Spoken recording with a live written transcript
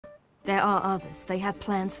There are others. They have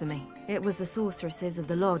plans for me. It was the sorceresses of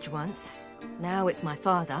the Lodge once. Now it's my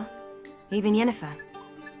father. Even Yennefer.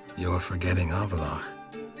 You're forgetting Avallac'h.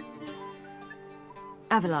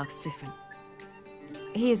 Avallac'h's different.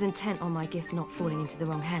 He is intent on my gift not falling into the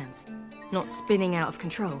wrong hands. Not spinning out of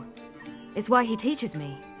control. It's why he teaches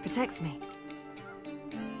me, protects me.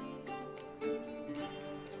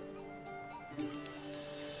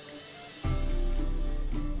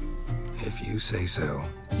 If you say so.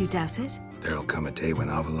 You doubt it? There'll come a day when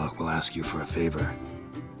Avallac'h will ask you for a favor.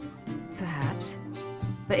 Perhaps.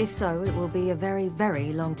 But if so, it will be a very,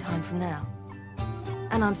 very long time from now.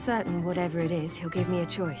 And I'm certain whatever it is, he'll give me a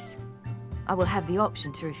choice. I will have the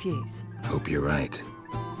option to refuse. Hope you're right.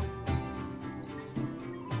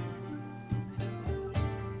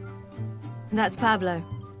 That's Pablo.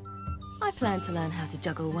 I plan to learn how to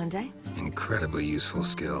juggle one day. Incredibly useful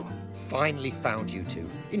skill. Finally found you two.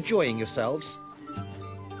 Enjoying yourselves?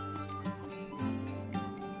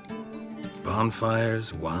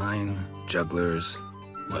 Bonfires, wine, jugglers.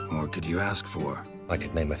 What more could you ask for? I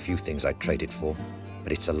could name a few things I'd trade it for,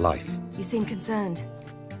 but it's a life. You seem concerned.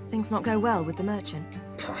 Things not go well with the merchant.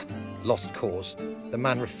 Lost cause. The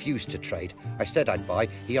man refused to trade. I said I'd buy.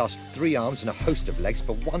 He asked 3 arms and a host of legs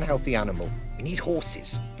for 1 healthy animal. We need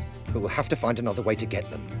horses, but we'll have to find another way to get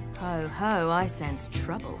them. Ho ho, I sense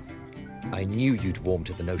trouble. I knew you'd warm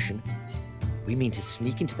to the notion. We mean to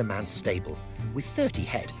sneak into the man's stable. With 30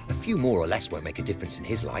 head, a few more or less won't make a difference in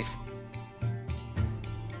his life.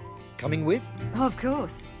 Coming with? Of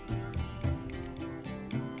course.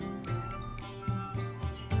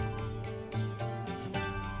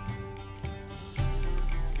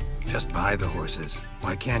 Just buy the horses.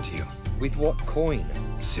 Why can't you? With what coin?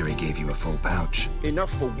 Ciri gave you a full pouch.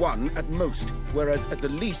 Enough for 1 at most, whereas at the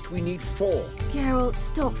least we need 4. Geralt,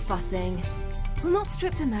 stop fussing. We'll not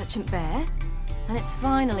strip the merchant bare. And it's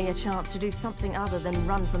finally a chance to do something other than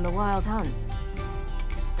run from the Wild Hunt.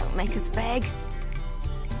 Don't make us beg.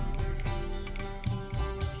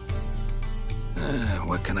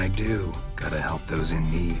 What can I do? Gotta help those in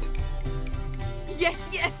need. Yes,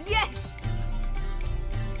 yes, yes!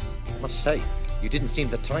 Must say, you didn't seem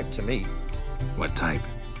the type to me. What type?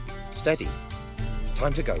 Steady.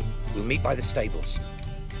 Time to go. We'll meet by the stables.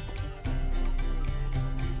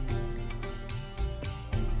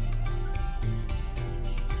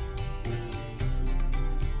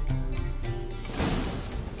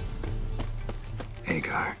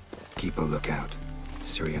 Hagar, keep a lookout.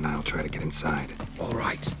 Ciri and I'll try to get inside. All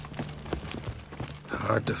right.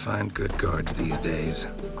 Hard to find good guards these days.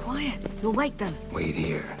 Quiet, you'll wake them. Wait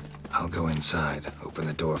here. I'll go inside. Open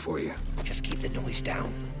the door for you. Just keep the noise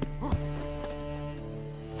down.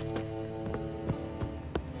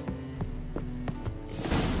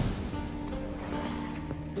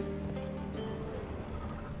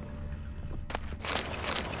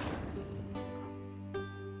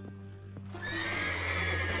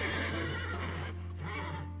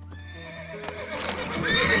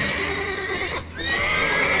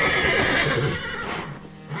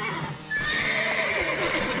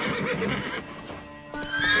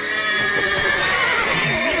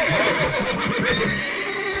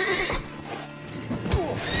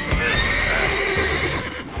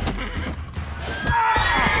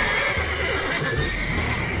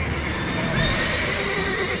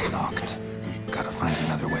 Locked. Gotta find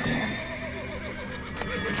another way in.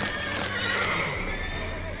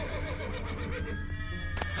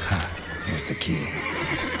 Here's the key.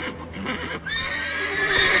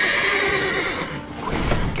 Quick,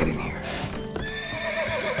 get in here.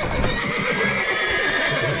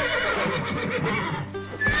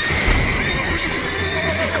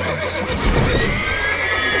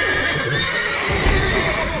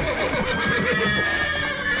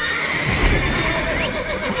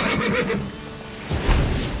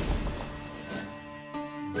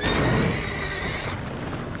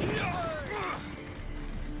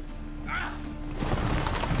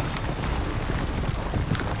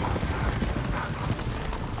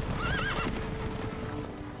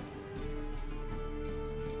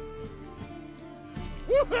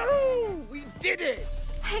 Woohoo! We did it!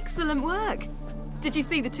 Excellent work! Did you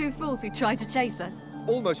see the 2 fools who tried to chase us?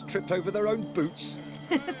 Almost tripped over their own boots.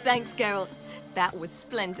 Thanks, Geralt. That was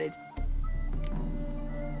splendid.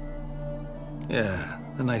 Yeah,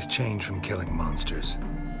 a nice change from killing monsters.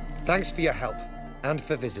 Thanks for your help, and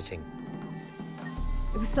for visiting.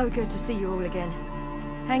 It was so good to see you all again.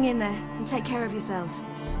 Hang in there and take care of yourselves.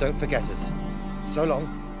 Don't forget us. So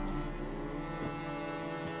long.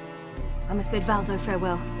 I must bid Valdo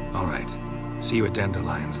farewell. All right. See you at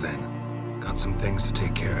Dandelions then. Got some things to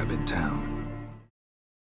take care of in town.